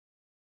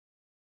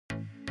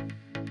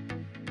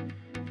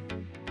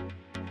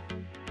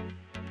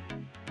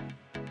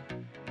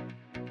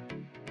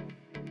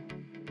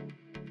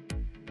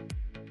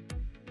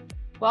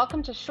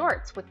Welcome to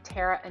Shorts with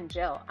Tara and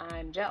Jill.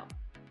 I'm Jill.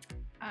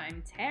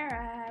 I'm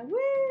Tara. Woo!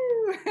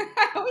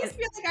 I always And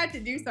feel like I have to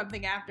do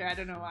something after. I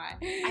don't know why.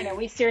 I know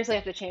we seriously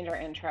have to change our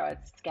intro.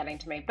 It's getting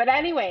to me. But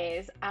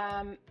anyways,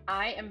 I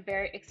am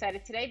very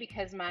excited today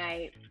because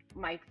my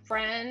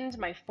friend,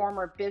 my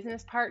former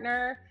business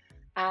partner,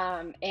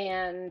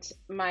 and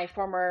my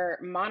former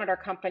monitor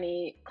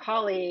company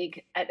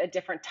colleague at a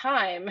different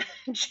time,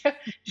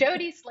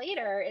 Jody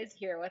Slater, is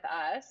here with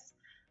us.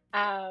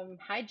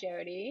 Hi,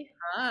 Jody.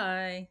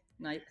 Hi,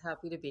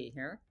 happy to be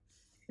here.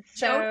 Jody,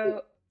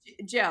 So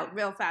Jill,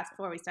 real fast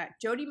before we start.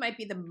 Jody might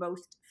be the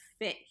most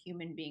fit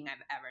human being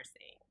I've ever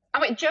seen. I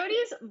mean,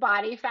 Jody's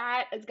body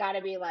fat has got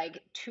to be like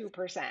 2%.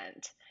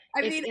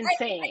 I It's mean,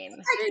 insane.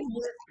 It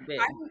used to be.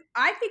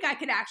 I think I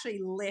could actually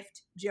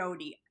lift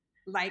Jody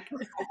like a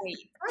weight.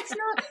 That's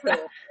not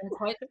true. I'm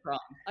quite strong.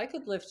 I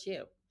could lift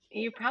you.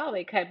 You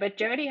probably could, but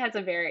Jody has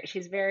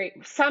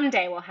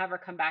someday we'll have her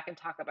come back and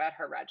talk about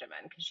her regimen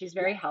because she's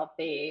Yeah. very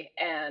healthy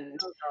and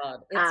Oh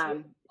God, it's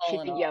really she's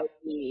fallen a off.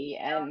 yogi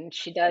and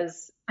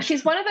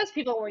she's one of those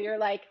people where you're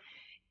like,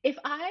 if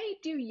I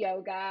do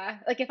yoga,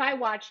 like if I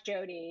watch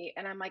Jody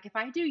and I'm like, if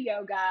I do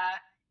yoga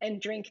and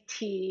drink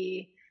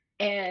tea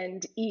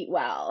and eat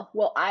well,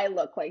 will I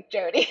look like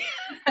Jody?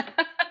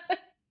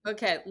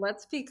 Okay,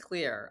 let's be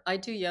clear. I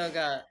do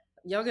yoga.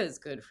 Yoga is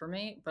good for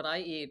me, but I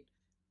eat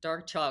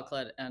dark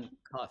chocolate and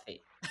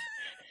coffee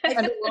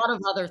and a lot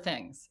of other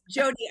things.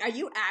 Jody, are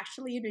you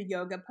actually in a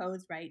yoga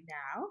pose right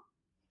now?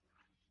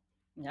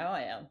 No,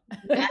 I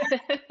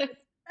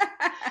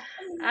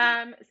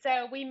am.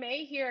 So we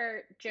may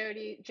hear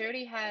Jody.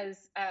 Jody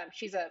has,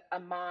 she's a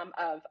mom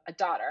of a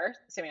daughter,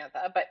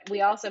 Samantha, but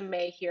we also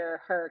may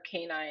hear her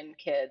canine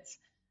kids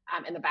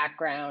in the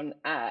background.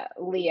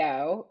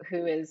 Leo,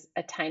 who is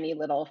a tiny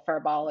little fur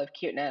ball of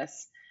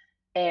cuteness,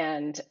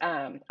 and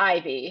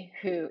Ivy,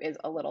 who is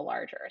a little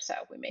larger. So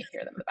we may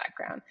hear them in the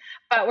background.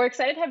 But we're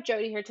excited to have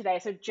Jody here today.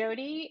 So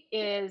Jody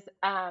is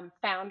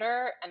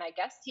founder and I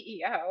guess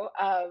CEO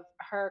of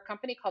her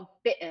company called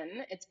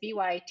Bitten. It's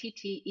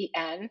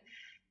Bytten.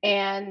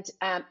 And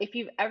if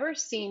you've ever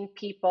seen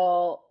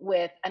people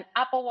with an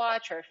Apple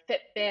Watch or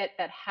Fitbit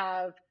that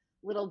have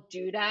little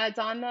doodads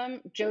on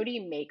them, Jody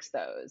makes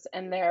those,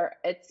 and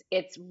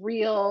it's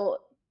real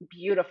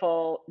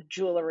beautiful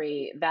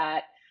jewelry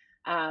that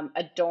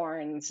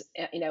adorns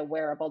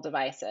wearable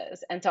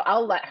devices. And so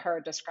I'll let her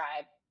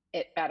describe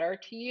it better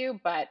to you,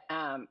 but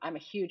I'm a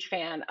huge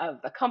fan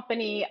of the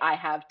company. I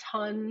have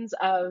tons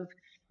of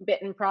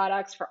Bitten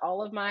products for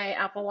all of my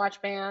Apple Watch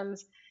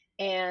bands.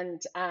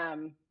 And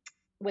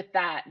with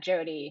that,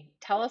 Jody,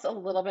 tell us a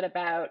little bit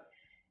about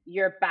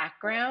your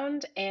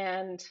background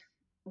and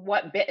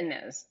what Bitten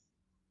is.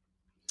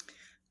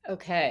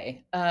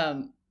 Okay.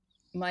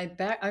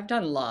 I've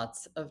done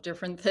lots of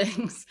different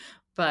things,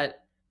 but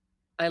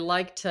I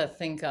like to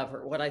think of,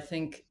 or what I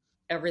think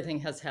everything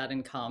has had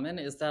in common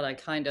is that I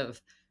kind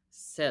of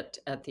sit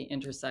at the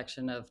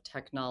intersection of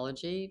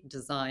technology,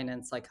 design,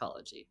 and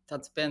psychology.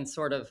 That's been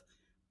sort of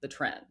the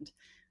trend.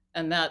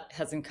 And that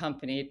has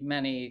accompanied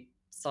many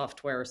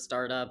software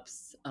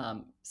startups,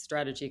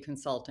 strategy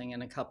consulting,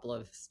 and a couple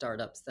of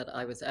startups that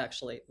I was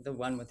actually the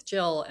one with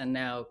Jill and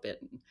now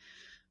Bitten.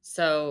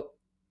 So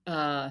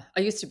I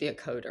used to be a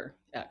coder,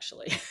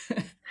 actually,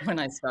 when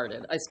I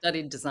started. I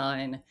studied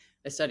design,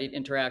 I studied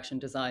interaction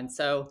design.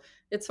 So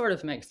it sort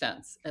of makes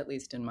sense, at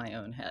least in my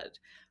own head.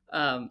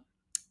 Um,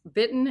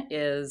 Bitten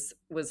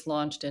was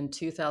launched in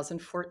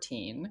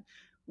 2014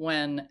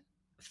 when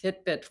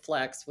Fitbit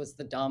Flex was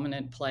the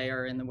dominant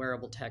player in the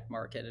wearable tech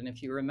market. And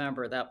if you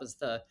remember, that was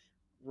the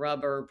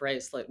rubber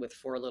bracelet with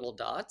 4 little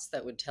dots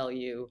that would tell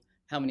you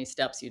how many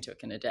steps you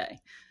took in a day.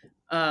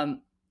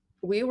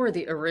 We were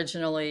the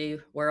originally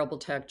wearable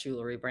tech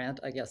jewelry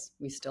brand. I guess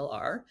we still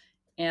are.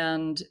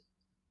 And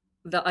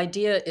the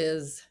idea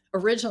is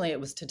originally it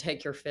was to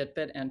take your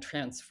Fitbit and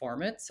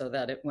transform it so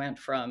that it went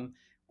from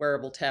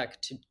wearable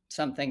tech to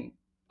something,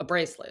 a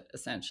bracelet,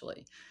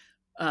 essentially.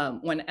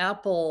 When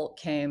Apple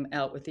came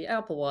out with the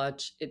Apple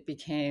Watch, it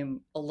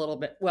became a little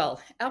bit,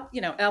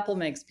 Apple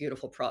makes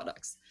beautiful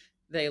products.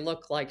 They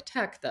look like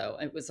tech, though.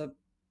 It was a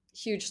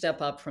huge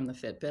step up from the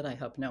Fitbit. I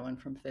hope no one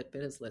from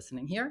Fitbit is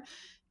listening here.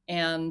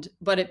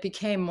 But it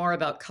became more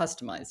about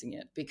customizing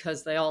it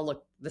because they all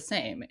look the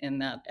same in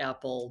that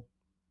Apple,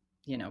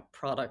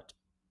 product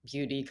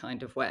beauty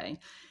kind of way.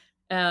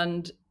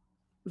 And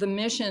the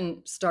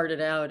mission started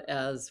out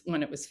as,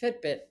 when it was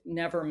Fitbit,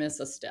 never miss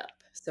a step.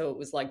 So it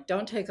was like,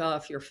 don't take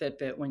off your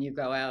Fitbit when you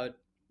go out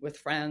with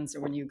friends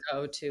or when you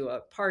go to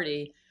a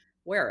party,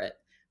 wear it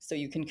so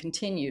you can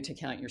continue to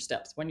count your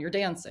steps when you're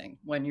dancing,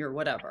 when you're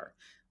whatever.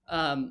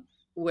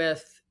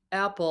 With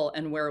Apple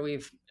and where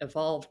we've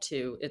evolved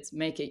to, it's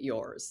make it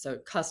yours. So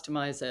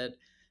customize it,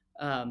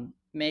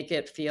 make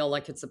it feel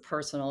like it's a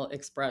personal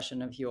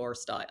expression of your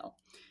style.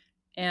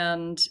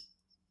 And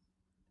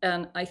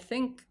I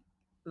think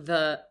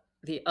the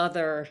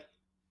other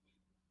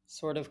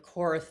sort of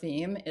core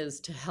theme is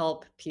to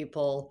help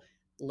people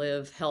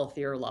live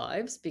healthier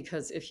lives,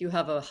 because if you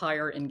have a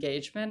higher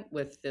engagement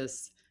with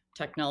this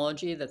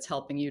technology that's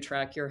helping you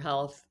track your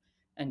health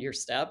and your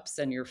steps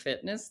and your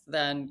fitness,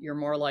 then you're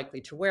more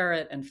likely to wear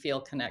it and feel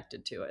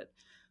connected to it.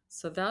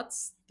 So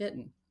that's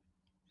Bitten.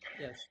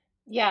 Yes.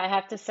 Yeah, I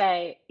have to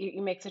say,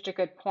 you make such a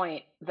good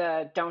point.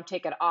 The don't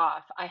take it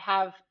off. I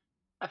have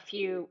a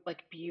few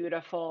like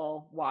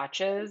beautiful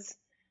watches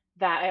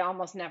that I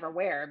almost never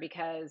wear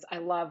because I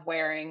love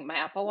wearing my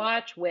Apple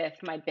Watch with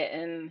my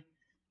Bitten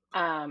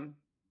um,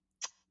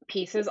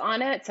 pieces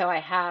on it. So I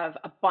have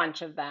a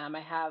bunch of them.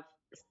 I have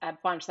a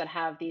bunch that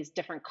have these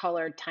different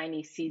colored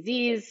tiny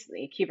CZs,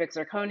 the cubic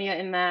zirconia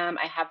in them.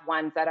 I have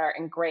ones that are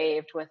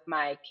engraved with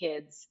my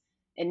kids'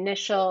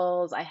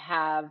 initials. I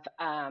have,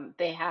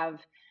 they have,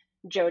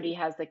 Jody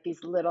has like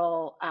these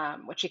little,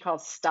 what she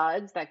calls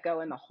studs that go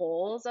in the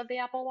holes of the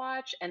Apple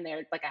Watch. And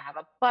they're like, I have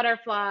a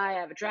butterfly, I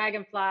have a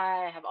dragonfly,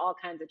 I have all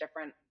kinds of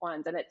different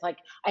ones. And it's like,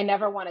 I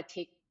never want to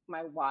take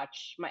my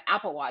watch, my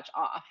Apple Watch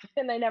off,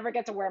 and I never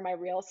get to wear my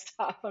real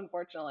stuff,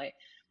 unfortunately.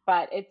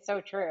 But it's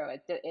so true.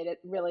 It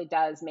really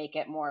does make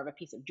it more of a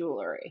piece of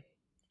jewelry.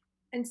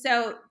 And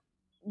so,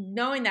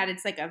 knowing that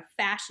it's like a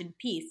fashion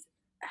piece,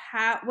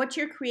 what's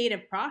your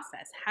creative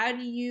process? How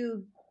do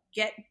you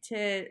get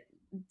to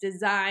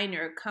design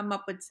or come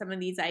up with some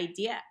of these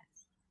ideas?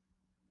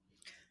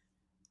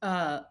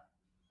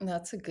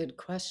 That's a good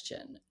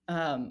question.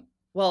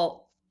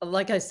 Well,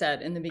 like I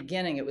said, in the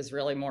beginning, it was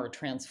really more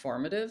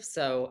transformative.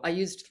 So I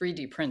used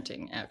 3D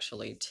printing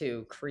actually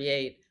to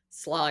create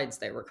slides,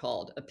 they were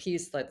called, a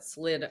piece that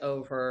slid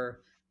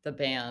over the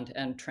band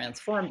and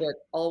transformed it,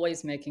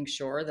 always making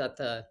sure that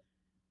the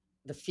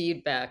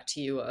feedback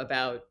to you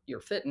about your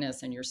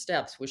fitness and your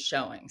steps was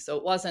showing. So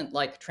it wasn't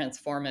like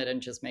transform it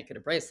and just make it a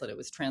bracelet. It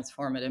was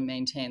transform it and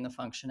maintain the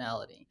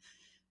functionality.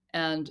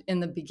 And in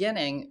the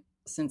beginning,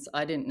 since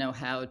I didn't know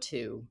how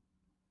to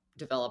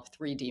develop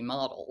 3D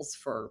models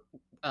for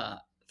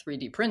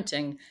 3D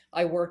printing,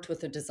 I worked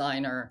with a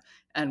designer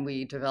and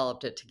we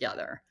developed it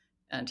together.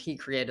 And he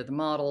created the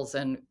models,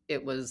 and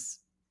it was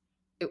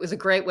a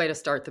great way to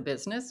start the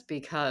business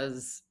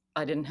because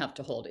I didn't have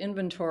to hold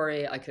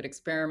inventory. I could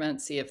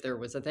experiment, see if there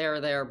was a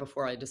there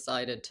before I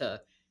decided to,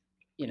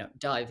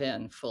 dive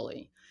in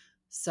fully.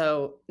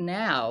 So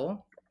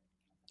now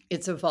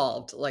it's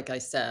evolved, like I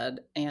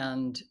said,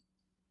 and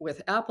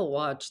with Apple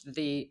Watch,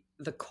 the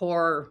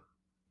core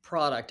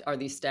product are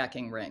these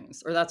stacking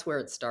rings, or that's where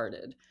it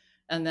started.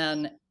 And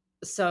then,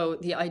 so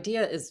the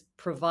idea is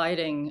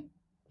providing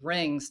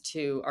rings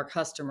to our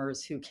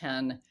customers who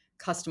can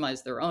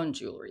customize their own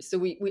jewelry. So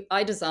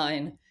I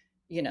design,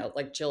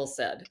 like Jill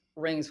said,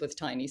 rings with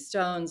tiny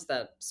stones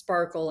that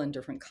sparkle in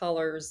different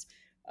colors,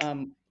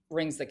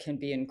 rings that can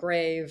be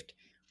engraved,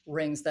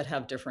 rings that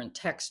have different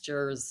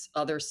textures,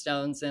 other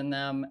stones in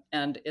them.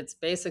 And it's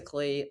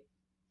basically,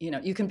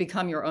 you can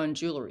become your own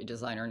jewelry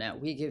designer now.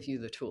 We give you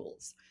the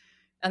tools.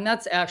 And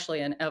that's actually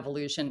an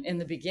evolution. In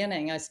the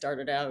beginning, I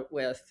started out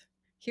with,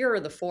 here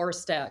are the 4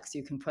 stacks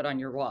you can put on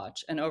your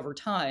watch. And over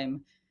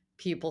time,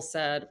 people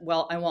said,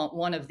 well, I want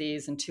 1 of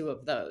these and 2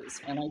 of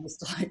those. And I used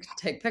to like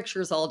take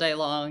pictures all day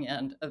long.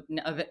 And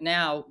of it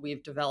now,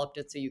 we've developed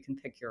it so you can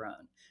pick your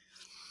own.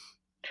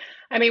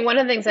 I mean, one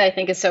of the things that I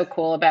think is so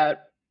cool about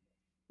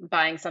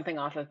buying something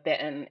off of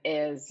Bitten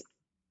is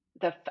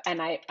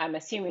and I'm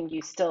assuming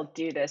you still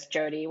do this,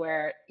 Jody,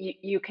 where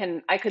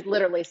I could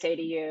literally say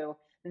to you,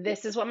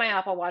 this is what my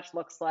Apple Watch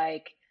looks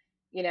like.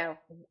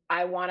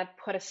 I want to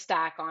put a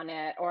stack on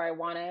it, or I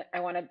want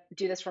to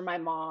do this for my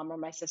mom or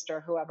my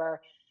sister,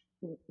 whoever.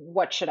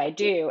 What should I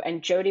do?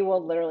 And Jody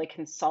will literally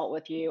consult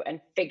with you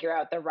and figure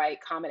out the right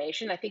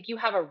combination. I think you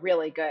have a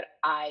really good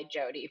eye,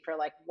 Jody, for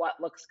like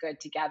what looks good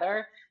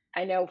together.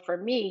 I know for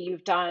me,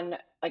 you've done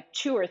like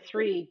 2 or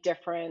 3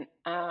 different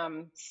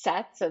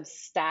sets of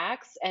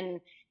stacks,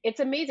 and it's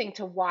amazing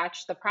to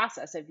watch the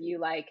process of you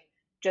like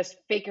just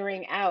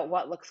figuring out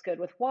what looks good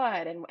with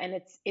what, and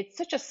it's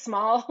such a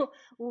small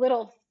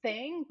little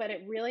thing, but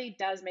it really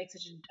does make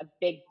such a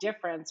big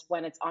difference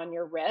when it's on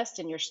your wrist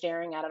and you're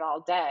staring at it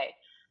all day.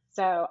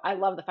 So I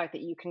love the fact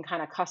that you can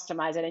kind of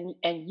customize it,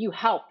 and you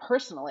help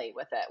personally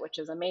with it, which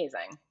is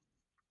amazing.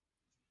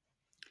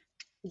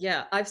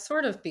 Yeah, I've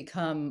sort of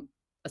become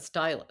a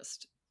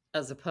stylist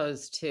as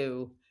opposed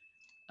to,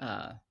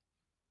 uh,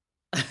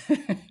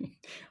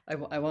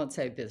 I won't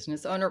say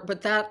business owner,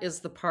 but that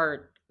is the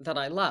part that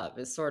I love,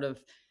 is sort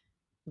of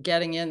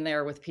getting in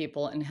there with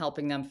people and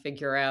helping them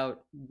figure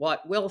out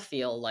what will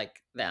feel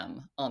like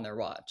them on their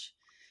watch.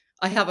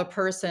 I have a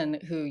person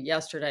who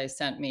yesterday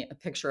sent me a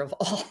picture of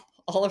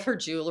all of her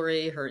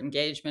jewelry, her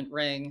engagement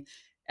ring,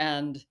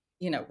 and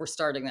we're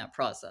starting that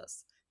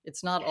process.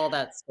 It's not all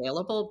that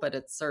scalable, but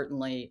it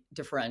certainly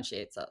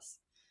differentiates us.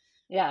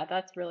 Yeah,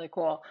 that's really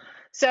cool.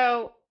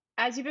 So,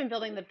 as you've been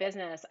building the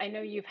business, I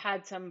know you've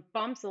had some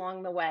bumps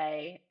along the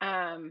way.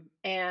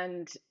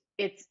 And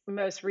it's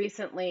most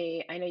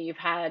recently, I know you've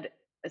had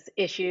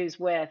issues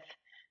with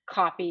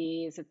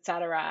copies, et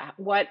cetera.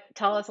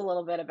 Tell us a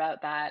little bit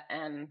about that.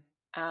 And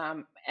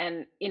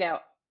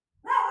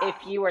if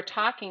you were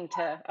talking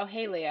to, oh,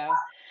 hey, Leo.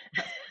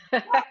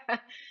 And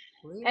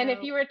if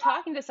Leo. you were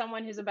talking to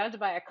someone who's about to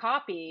buy a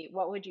copy,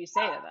 what would you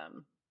say to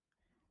them?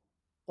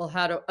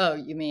 Well,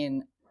 you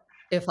mean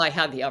if I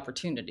had the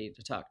opportunity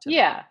to talk to them.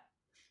 Yeah.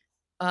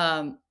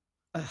 Ugh,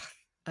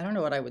 I don't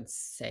know what I would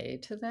say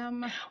to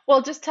them.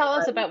 Well, just tell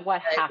us I would about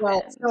what say,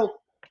 well, happened.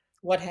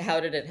 so how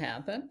did it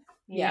happen? How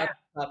Yeah. did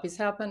copies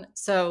happen?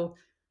 So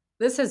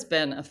this has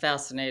been a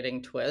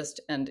fascinating twist.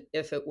 And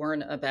if it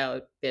weren't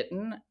about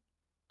Bitten,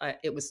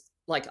 it was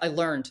like I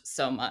learned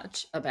so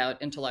much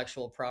about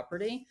intellectual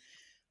property.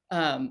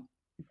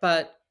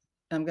 But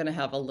I'm going to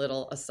have a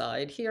little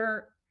aside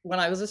here. When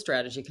I was a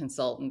strategy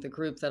consultant, the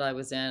group that I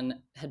was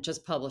in had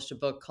just published a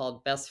book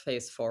called Best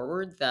Face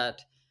Forward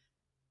that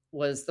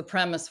was the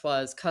premise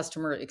was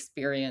customer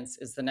experience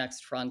is the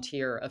next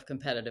frontier of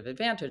competitive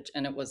advantage.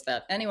 And it was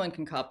that anyone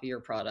can copy your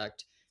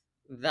product.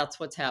 That's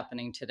what's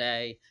happening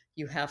today.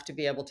 You have to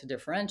be able to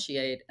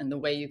differentiate. And the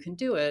way you can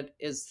do it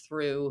is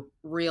through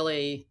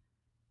really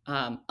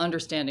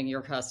understanding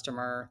your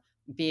customer,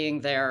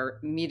 being there,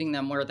 meeting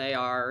them where they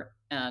are.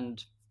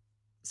 And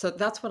so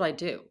that's what I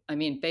do. I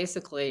mean,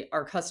 basically,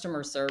 our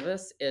customer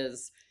service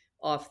is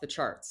off the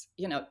charts.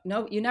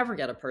 No, you never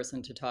get a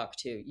person to talk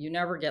to. You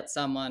never get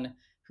someone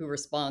who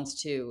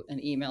responds to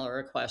an email or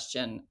a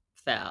question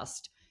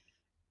fast.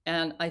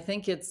 And I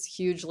think it's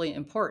hugely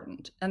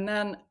important. And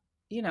then,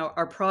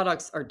 our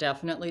products are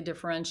definitely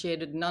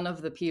differentiated. None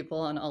of the people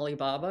on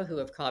Alibaba who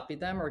have copied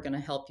them are going to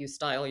help you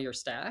style your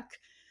stack.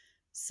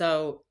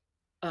 So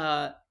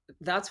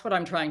that's what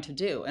I'm trying to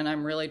do. And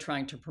I'm really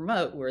trying to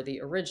promote where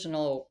the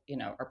original,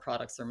 our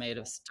products are made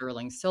of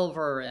sterling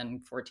silver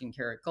and 14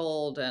 karat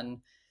gold and,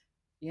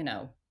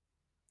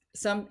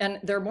 and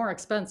they're more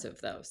expensive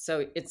though.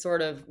 So it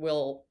sort of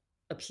will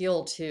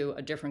appeal to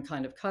a different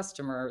kind of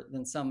customer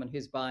than someone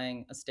who's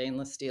buying a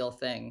stainless steel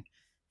thing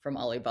from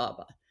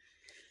Alibaba.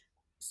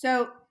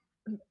 So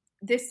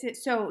do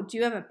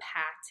you have a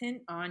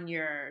patent on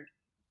your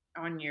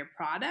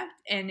product?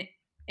 And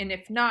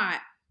if not,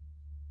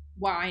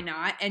 why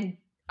not? And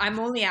I'm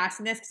only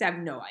asking this because I have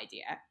no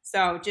idea.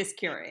 So just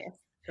curious.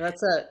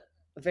 That's a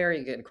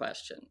very good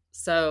question.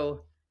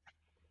 So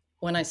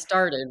when I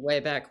started way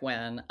back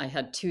when, I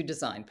had 2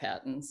 design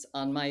patents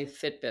on my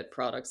Fitbit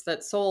products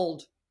that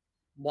sold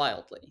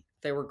wildly.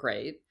 They were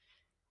great.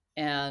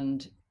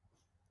 And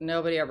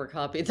nobody ever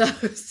copied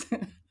those.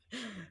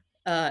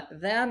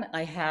 Then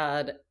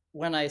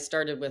when I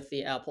started with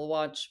the Apple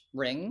Watch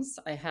rings,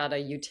 I had a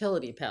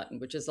utility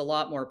patent, which is a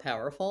lot more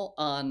powerful,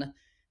 on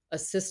a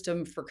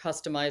system for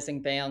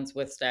customizing bands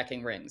with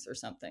stacking rings or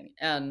something.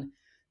 And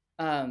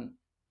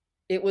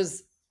it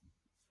was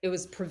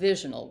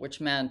provisional, which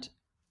meant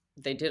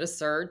they did a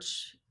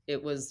search.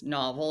 It was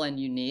novel and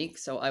unique.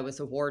 So I was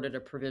awarded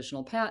a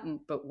provisional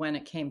patent. But when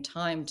it came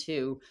time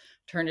to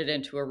turn it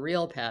into a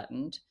real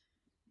patent,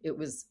 it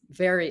was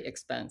very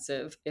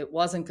expensive. It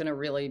wasn't going to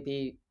really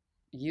be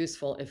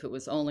useful if it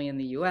was only in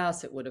the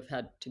US. It would have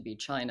had to be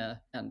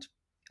China and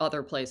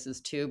other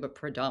places too, but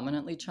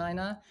predominantly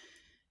China.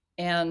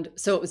 And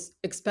so it was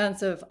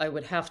expensive. I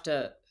would have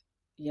to,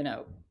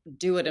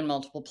 do it in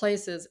multiple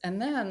places.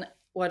 And then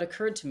what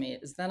occurred to me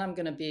is then I'm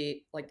going to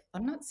be like,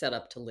 I'm not set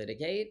up to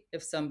litigate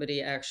if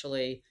somebody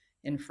actually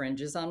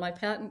infringes on my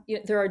patent.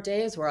 There are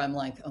days where I'm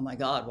like, oh my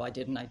God, why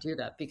didn't I do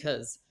that?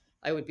 Because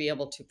I would be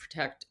able to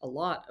protect a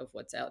lot of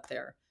what's out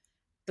there.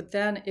 But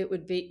then it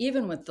would be,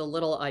 even with the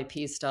little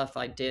IP stuff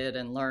I did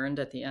and learned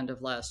at the end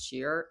of last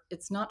year,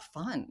 it's not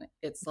fun.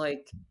 It's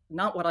like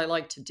not what I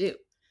like to do.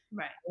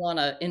 Right. I want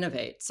to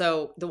innovate.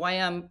 So the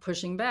way I'm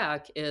pushing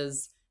back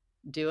is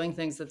doing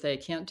things that they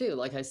can't do.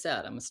 Like I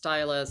said, I'm a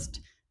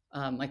stylist.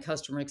 My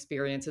customer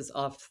experience is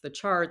off the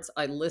charts.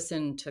 I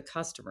listen to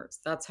customers.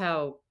 That's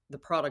how the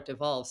product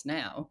evolves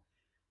now.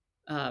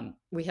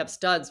 We have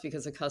studs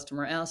because a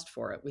customer asked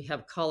for it. We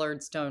have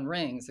colored stone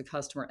rings,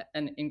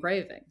 and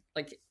engraving.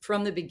 Like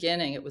from the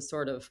beginning, it was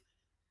sort of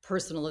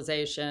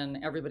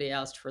personalization. Everybody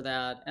asked for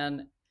that.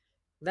 And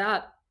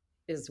that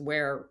is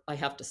where I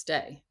have to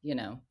stay.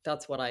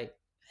 That's what I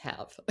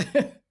have.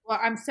 Well,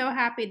 I'm so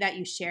happy that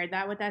you shared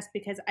that with us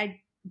because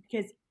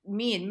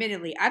me,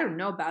 admittedly, I don't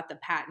know about the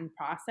patent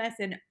process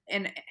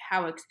and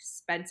how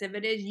expensive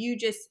it is. You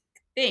just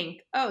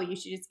think, oh, you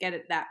should just get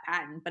that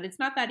patent, but it's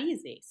not that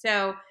easy.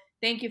 So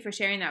thank you for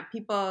sharing that.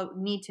 People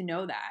need to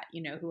know that,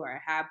 who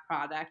have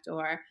product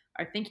or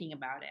are thinking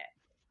about it.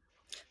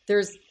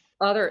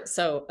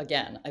 So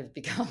again, I've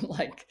become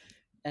like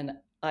an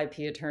IP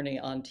attorney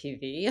on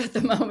TV at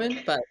the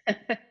moment, but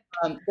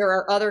there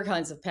are other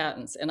kinds of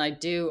patents. And I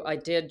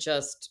did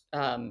just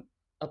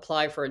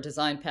apply for a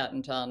design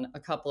patent on a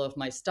couple of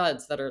my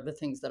studs that are the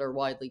things that are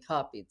widely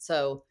copied.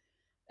 So,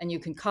 and you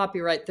can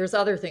copyright, there's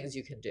other things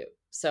you can do.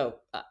 So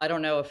I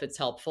don't know if it's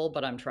helpful,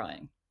 but I'm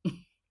trying.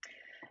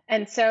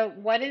 And so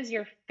what is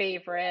your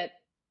favorite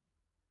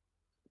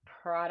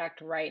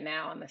product right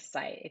now on the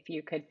site, if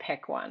you could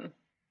pick one?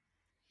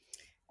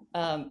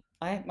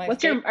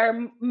 What's our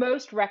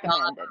most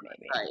recommended,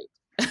 maybe? Right.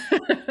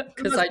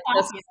 Because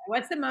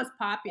what's the most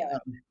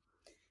popular?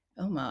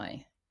 Oh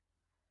my.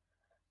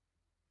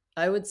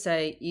 I would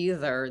say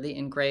either the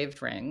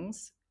engraved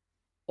rings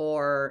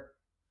or,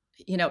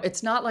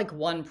 it's not like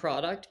one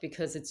product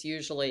because it's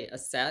usually a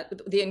set.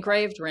 The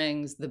engraved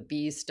rings, the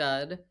B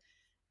stud,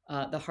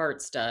 the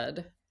Heart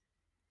Stud,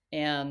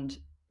 and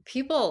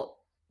people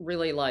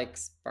really like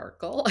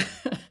sparkle.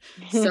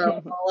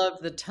 So all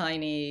of the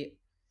tiny,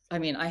 I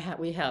mean,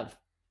 we have,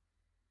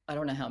 I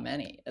don't know how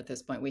many at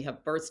this point. We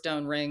have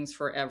birthstone rings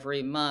for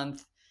every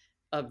month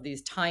of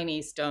these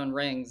tiny stone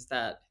rings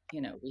that,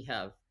 we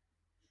have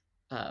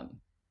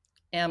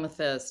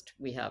amethyst,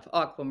 we have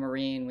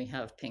aquamarine, we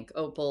have pink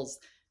opals.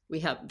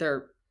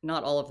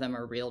 Not all of them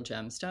are real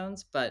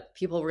gemstones, but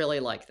people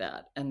really like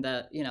that. And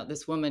that,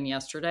 this woman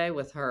yesterday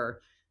with her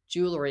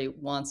jewelry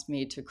wants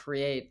me to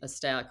create a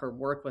stack or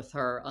work with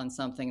her on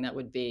something that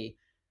would be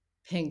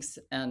pinks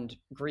and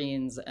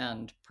greens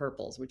and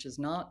purples, which is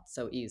not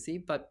so easy,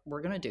 but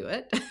we're going to do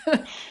it.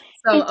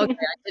 So, okay,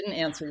 I didn't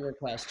answer your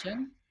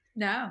question.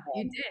 No,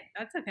 you did.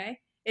 That's okay.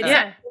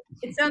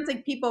 It sounds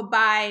like people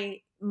buy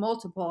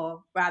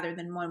multiple rather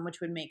than one, which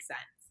would make sense.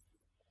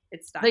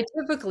 They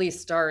typically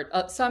start,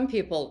 some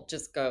people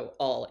just go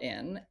all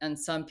in, and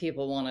some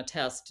people want to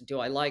test, do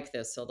I like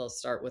this? So they'll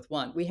start with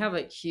one. We have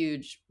a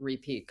huge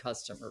repeat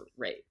customer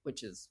rate,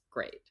 which is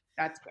great.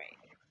 That's great.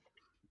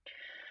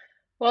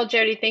 Well,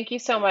 Jody, thank you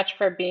so much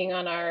for being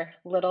on our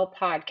little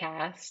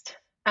podcast.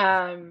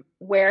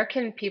 Where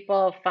can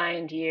people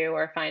find you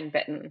or find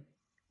Bitten?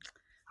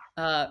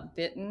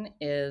 Bitten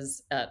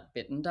is at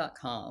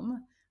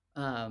bitten.com.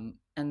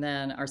 And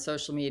then our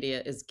social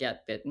media is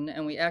Get Bitten.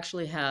 And we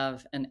actually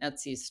have an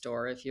Etsy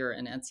store. If you're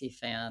an Etsy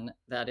fan,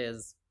 that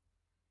is,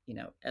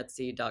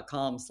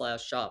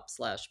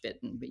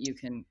 etsy.com/shop/bitten, but you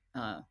can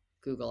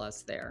Google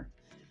us there.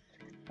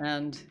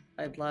 And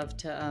I'd love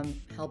to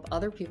help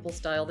other people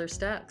style their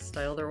stacks,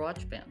 style their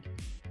watch band.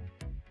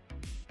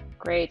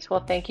 Great.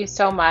 Well, thank you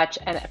so much.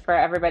 And for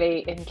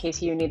everybody, in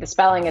case you need the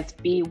spelling, it's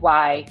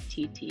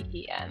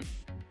Bytten.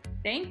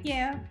 Thank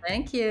you.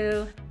 Thank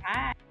you.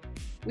 Bye.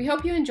 We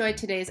hope you enjoyed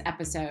today's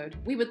episode.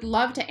 We would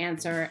love to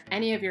answer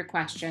any of your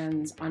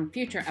questions on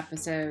future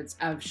episodes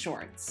of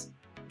Shorts.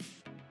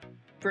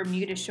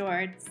 Bermuda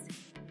shorts,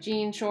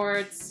 Jean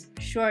shorts,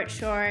 short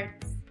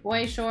shorts,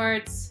 boy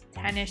shorts,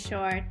 tennis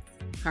shorts,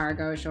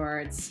 cargo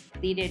shorts,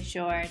 pleated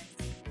shorts,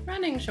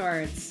 running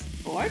shorts,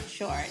 board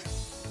shorts.